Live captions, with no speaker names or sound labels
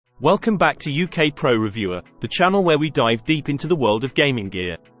Welcome back to UK Pro Reviewer, the channel where we dive deep into the world of gaming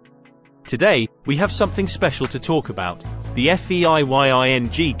gear. Today, we have something special to talk about, the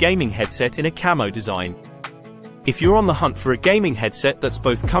FEIYING Gaming Headset in a camo design. If you're on the hunt for a gaming headset that's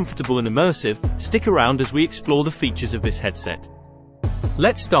both comfortable and immersive, stick around as we explore the features of this headset.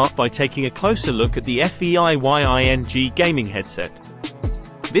 Let's start by taking a closer look at the FEIYING Gaming Headset.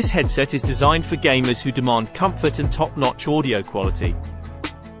 This headset is designed for gamers who demand comfort and top-notch audio quality.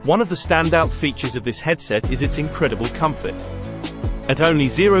 One of the standout features of this headset is its incredible comfort. At only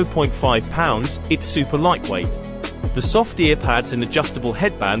 0.5 pounds, it's super lightweight. The soft ear pads and adjustable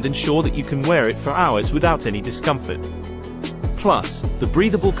headband ensure that you can wear it for hours without any discomfort. Plus, the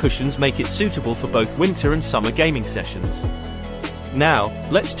breathable cushions make it suitable for both winter and summer gaming sessions. Now,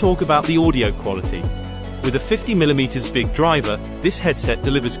 let's talk about the audio quality. With a 50mm big driver, this headset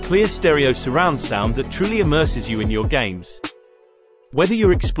delivers clear stereo surround sound that truly immerses you in your games. Whether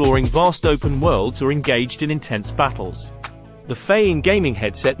you're exploring vast open worlds or engaged in intense battles, the FEIYING Gaming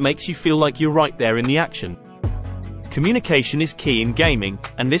Headset makes you feel like you're right there in the action. Communication is key in gaming,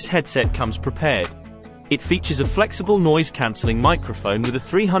 and this headset comes prepared. It features a flexible noise-cancelling microphone with a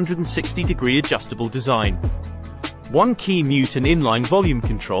 360-degree adjustable design. One key mute and inline volume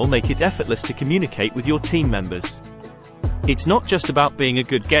control make it effortless to communicate with your team members. It's not just about being a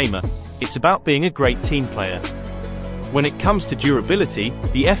good gamer, it's about being a great team player. When it comes to durability,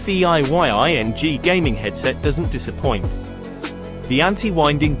 the FEIYING Gaming Headset doesn't disappoint. The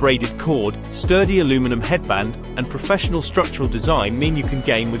anti-winding braided cord, sturdy aluminum headband, and professional structural design mean you can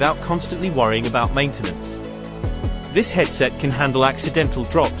game without constantly worrying about maintenance. This headset can handle accidental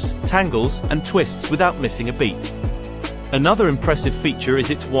drops, tangles, and twists without missing a beat. Another impressive feature is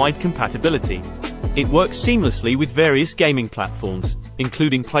its wide compatibility. It works seamlessly with various gaming platforms,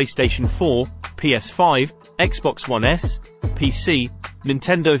 including PlayStation 4, PS5, Xbox One S, PC,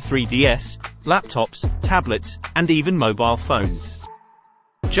 Nintendo 3DS, laptops, tablets, and even mobile phones.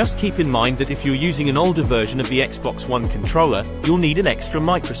 Just keep in mind that if you're using an older version of the Xbox One controller, you'll need an extra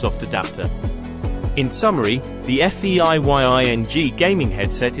Microsoft adapter. In summary, the FEIYING Gaming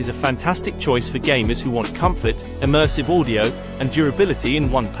Headset is a fantastic choice for gamers who want comfort, immersive audio, and durability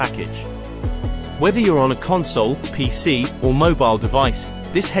in one package. Whether you're on a console, PC, or mobile device,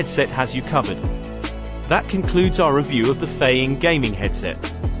 this headset has you covered. That concludes our review of the FEIYING Gaming Headset.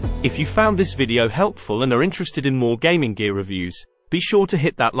 If you found this video helpful and are interested in more gaming gear reviews, be sure to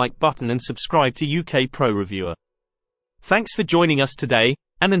hit that like button and subscribe to UK Pro Reviewer. Thanks for joining us today,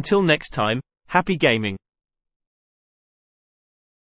 and until next time, happy gaming!